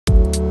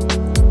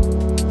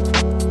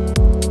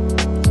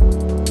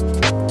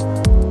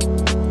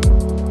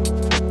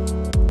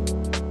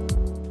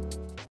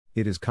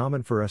It is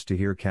common for us to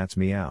hear cats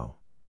meow.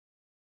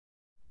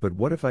 But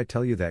what if I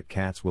tell you that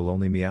cats will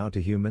only meow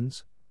to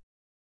humans?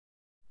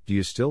 Do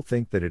you still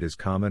think that it is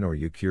common, or are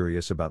you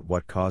curious about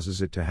what causes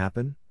it to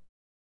happen?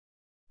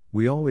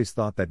 We always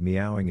thought that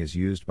meowing is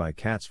used by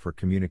cats for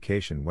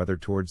communication, whether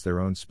towards their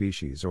own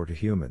species or to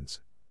humans.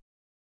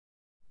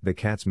 The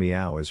cat's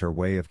meow is her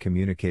way of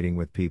communicating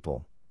with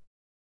people.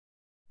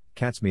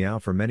 Cats meow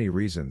for many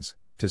reasons: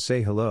 to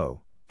say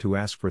hello, to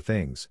ask for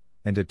things,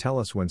 and to tell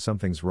us when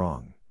something's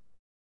wrong.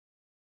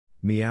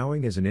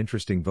 Meowing is an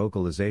interesting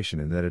vocalization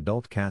in that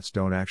adult cats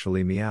don't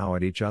actually meow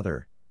at each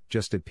other,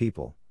 just at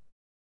people.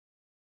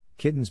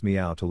 Kittens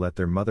meow to let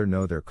their mother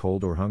know they're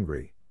cold or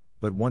hungry,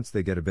 but once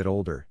they get a bit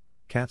older,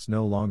 cats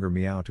no longer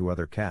meow to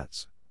other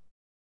cats.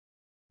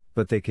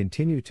 But they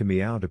continue to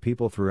meow to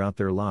people throughout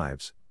their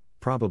lives,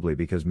 probably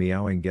because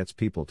meowing gets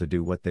people to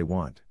do what they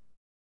want.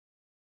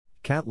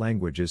 Cat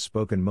language is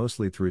spoken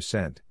mostly through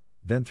scent,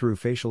 then through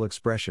facial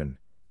expression,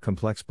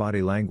 complex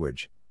body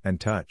language,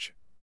 and touch.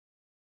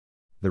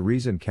 The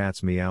reason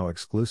cats meow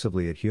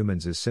exclusively at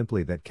humans is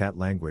simply that cat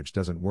language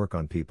doesn't work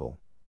on people.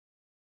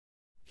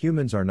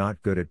 Humans are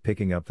not good at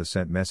picking up the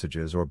scent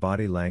messages or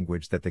body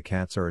language that the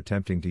cats are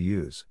attempting to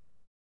use.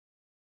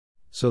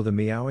 So the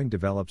meowing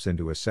develops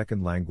into a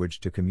second language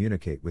to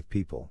communicate with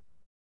people.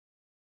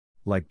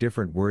 Like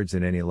different words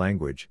in any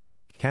language,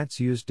 cats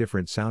use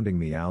different sounding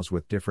meows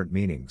with different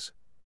meanings.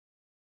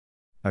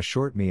 A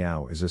short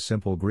meow is a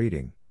simple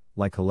greeting,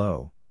 like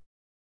hello,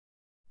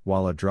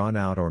 while a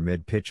drawn-out or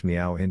mid-pitch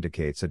meow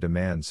indicates a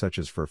demand, such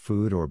as for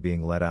food or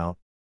being let out.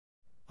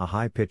 A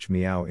high-pitched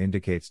meow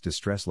indicates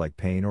distress, like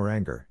pain or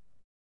anger.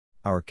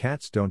 Our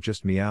cats don't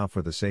just meow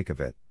for the sake of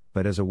it,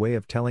 but as a way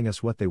of telling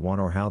us what they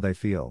want or how they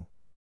feel.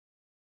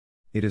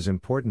 It is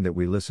important that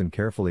we listen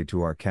carefully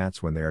to our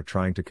cats when they are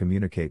trying to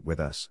communicate with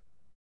us.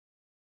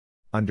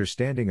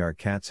 Understanding our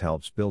cats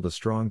helps build a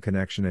strong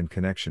connection, and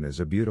connection is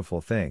a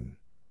beautiful thing.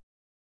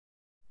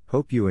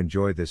 Hope you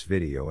enjoyed this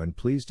video, and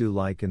please do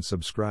like and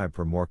subscribe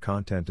for more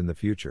content in the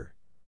future.